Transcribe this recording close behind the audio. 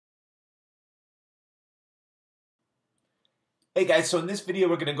Hey guys, so in this video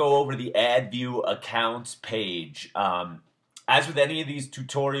we're going to go over the Add View Accounts page. As with any of these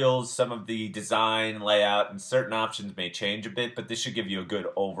tutorials, some of the design, layout, and certain options may change a bit, but this should give you a good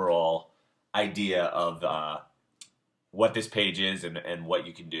overall idea of what this page is and what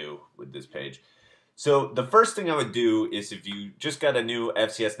you can do with this page. So the first thing I would do is, if you just got a new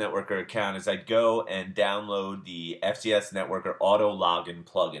FCS Networker account, is I'd go and download the FCS Networker Auto Login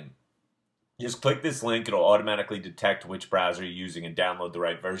plugin. Just click this link. It'll automatically detect which browser you're using and download the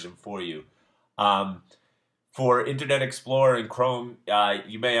right version for you. Um, for Internet Explorer and Chrome,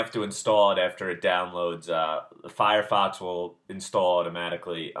 you may have to install it after it downloads. Firefox will install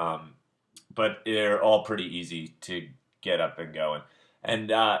automatically, but they're all pretty easy to get up and going. And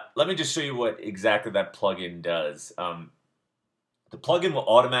let me just show you what exactly that plugin does. The plugin will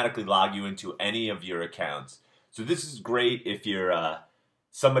automatically log you into any of your accounts. So this is great if you're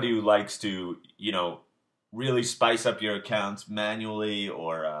somebody who likes to, really spice up your accounts manually,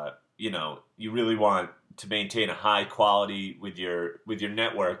 or you really want to maintain a high quality with your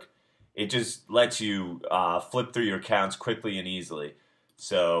network. It just lets you flip through your accounts quickly and easily.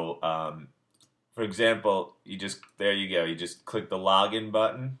 So, for example, there you go. You just click the login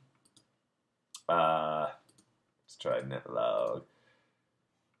button. Let's try netlog.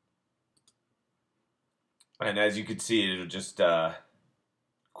 And as you can see, it'll just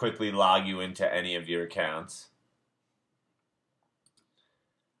quickly log you into any of your accounts.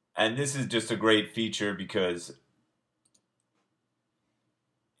 And this is just a great feature because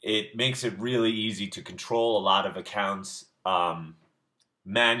it makes it really easy to control a lot of accounts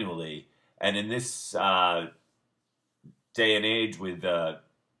manually. And in this day and age, with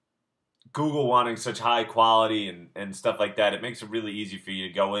Google wanting such high quality and stuff like that, it makes it really easy for you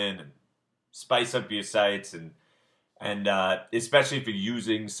to go in and spice up your sites, and especially if you're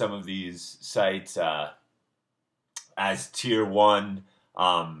using some of these sites as tier one,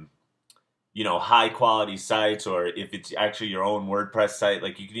 high quality sites, or if it's actually your own WordPress site,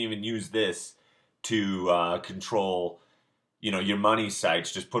 like you can even use this to control, your money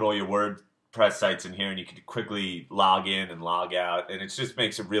sites. Just put all your WordPress sites in here, and you can quickly log in and log out, and it just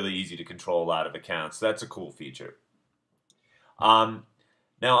makes it really easy to control a lot of accounts. So that's a cool feature. Now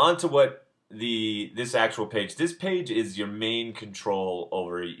on to what this actual page. This page is your main control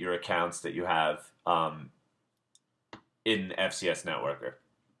over your accounts that you have in FCS Networker.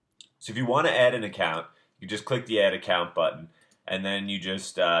 So if you want to add an account, you just click the Add Account button, and then you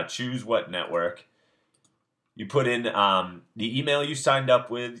just choose what network. You put in the email you signed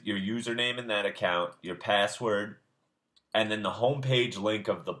up with, your username in that account, your password, and then the homepage link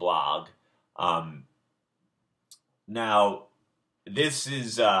of the blog. Now, this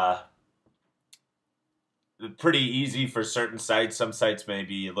is pretty easy for certain sites. Some sites may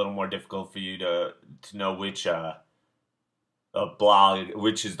be a little more difficult for you to know which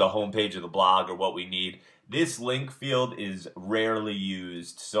which is the homepage of the blog, or what we need. This link field is rarely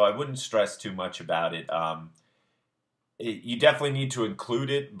used, so I wouldn't stress too much about it. You definitely need to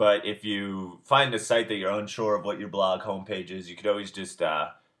include it, but if you find a site that you're unsure of what your blog homepage is, you could always just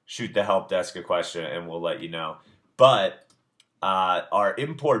shoot the help desk a question and we'll let you know. But our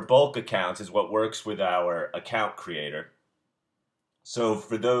import bulk accounts is what works with our account creator. So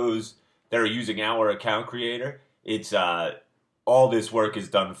for those that are using our account creator, it's all this work is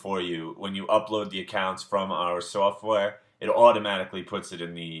done for you. When you upload the accounts from our software, it automatically puts it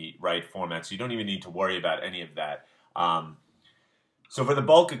in the right format, so you don't even need to worry about any of that. So for the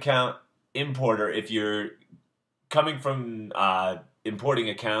bulk account importer, if you're coming from importing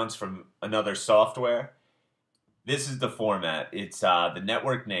accounts from another software, this is the format. It's the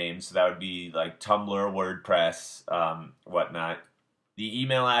network name, so that would be like Tumblr, WordPress, whatnot. The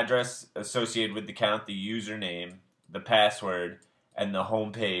email address associated with the account, the username, the password, and the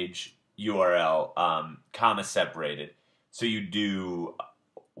homepage URL, comma separated. So you do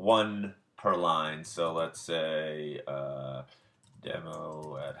one per line. So let's say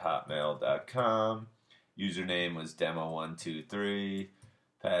demo@hotmail.com. Username was demo123.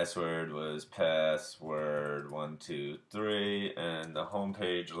 Password was password123, and the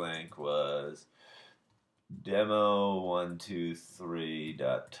homepage link was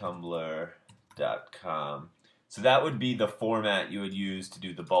demo123.tumblr.com. So that would be the format you would use to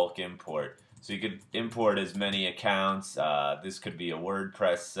do the bulk import. So you could import as many accounts. This could be a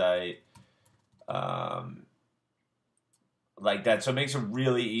WordPress site, like that. So it makes it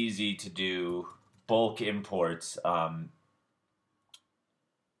really easy to do bulk imports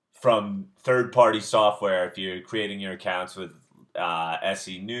from third-party software. If you're creating your accounts with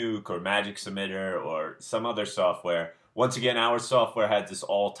SE Nuke or Magic Submitter or some other software, Once again, our software has this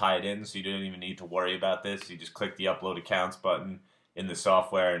all tied in, so you don't even need to worry about this. You just click the Upload Accounts button in the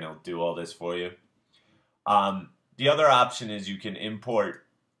software, and it'll do all this for you. The other option is you can import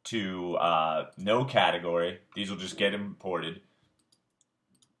to no category. These will just get imported.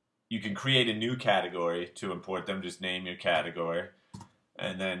 You can create a new category to import them. Just name your category,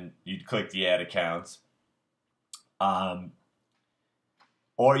 and then you'd click the Add Accounts.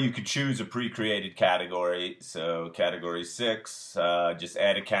 Or you could choose a pre-created category. So category 6, just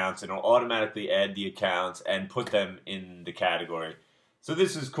add accounts, and it'll automatically add the accounts and put them in the category. So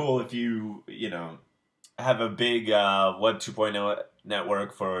this is cool if you have a big Web 2.0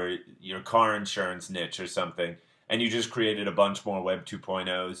 network for your car insurance niche or something, and you just created a bunch more Web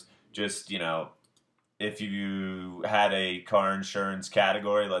 2.0s. Just, if you had a car insurance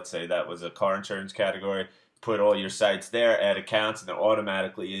category, let's say that was a car insurance category, put all your sites there, add accounts, and they're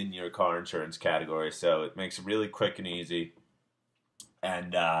automatically in your car insurance category. So it makes it really quick and easy.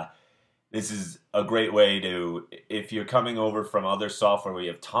 And this is a great way to, if you're coming over from other software where you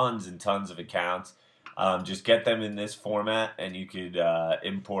have tons and tons of accounts, just get them in this format, and you could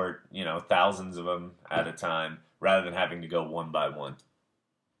import, thousands of them at a time rather than having to go one by one.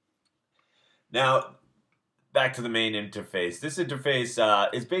 Now, back to the main interface. This interface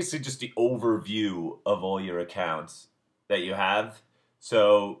is basically just the overview of all your accounts that you have.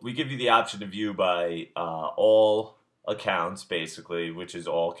 So we give you the option to view by all accounts, basically, which is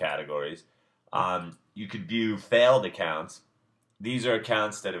all categories. You could view failed accounts. These are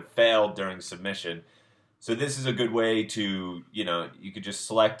accounts that have failed during submission. So this is a good way to, you could just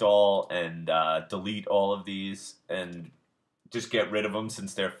select all and delete all of these and just get rid of them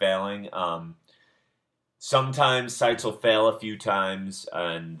since they're failing. Sometimes sites will fail a few times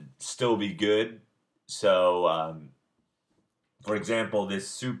and still be good. So, for example, this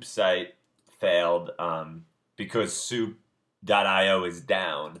soup site failed because soup.io is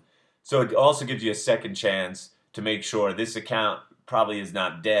down. So it also gives you a second chance to make sure this account probably is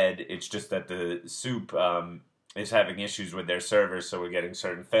not dead. It's just that the soup is having issues with their servers, so we're getting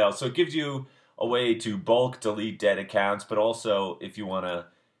certain fails. So it gives you a way to bulk delete dead accounts, but also if you want to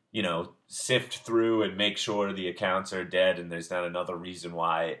sift through and make sure the accounts are dead and there's not another reason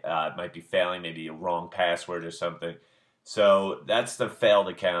why it might be failing, maybe a wrong password or something. So that's the failed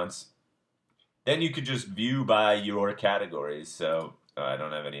accounts. Then you could just view by your categories. So I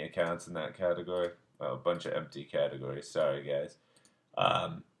don't have any accounts in that category. Oh, a bunch of empty categories. Sorry, guys.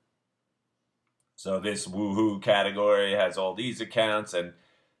 So this woohoo category has all these accounts, and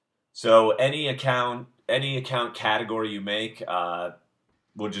so any account category you make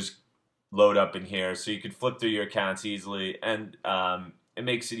will just load up in here, so you can flip through your accounts easily, and it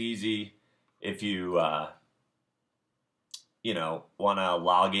makes it easy if you want to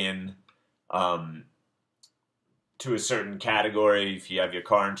log in to a certain category. If you have your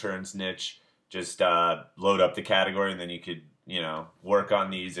car insurance niche, just load up the category, and then you could work on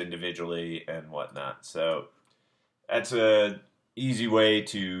these individually and whatnot. So that's a easy way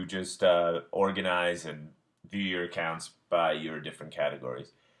to just organize and view your accounts by your different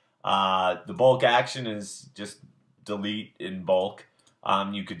categories. The bulk action is just delete in bulk.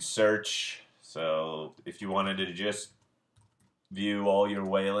 You could search. So if you wanted to just view all your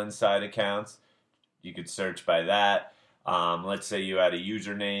Wayland site accounts, you could search by that. Let's say you had a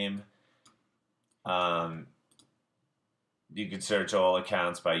username. You could search all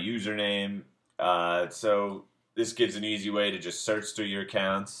accounts by username. So this gives an easy way to just search through your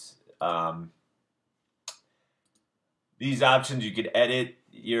accounts. These options, you could edit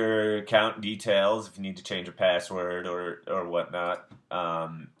your account details if you need to change a password or whatnot.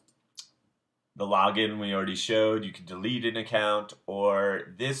 The login we already showed. You can delete an account,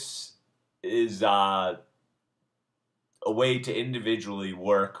 or this is a way to individually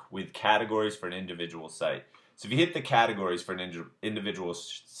work with categories for an individual site. So if you hit the categories for an individual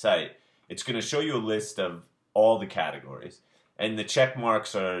site, it's going to show you a list of all the categories. And the check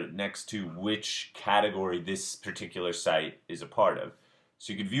marks are next to which category this particular site is a part of.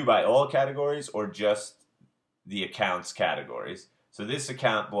 So you can view by all categories or just the accounts categories. So this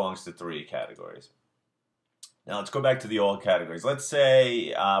account belongs to 3 categories. Now let's go back to the all categories. Let's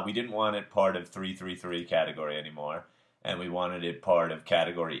say we didn't want it part of 333 category anymore, and we wanted it part of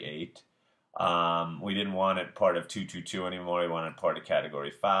category 8. We didn't want it part of 222 anymore. We wanted it part of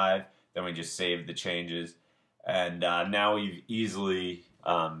category 5. Then we just saved the changes. And now we've easily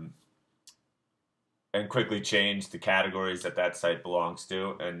and quickly changed the categories that site belongs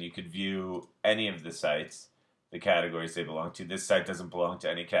to. And you could view any of the sites, the categories they belong to. This site doesn't belong to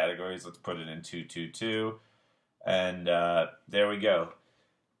any categories. Let's put it in 222. And there we go.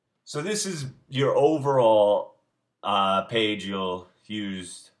 So this is your overall page you'll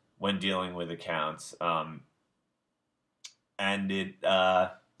use when dealing with accounts, and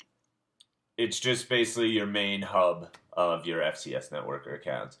it's just basically your main hub of your FCS Networker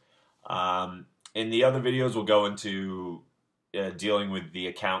accounts. In the other videos, we'll go into dealing with the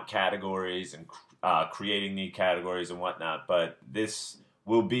account categories and creating the categories and whatnot, but this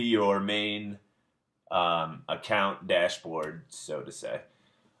will be your main account dashboard, so to say.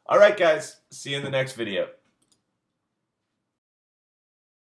 All right, guys. See you in the next video.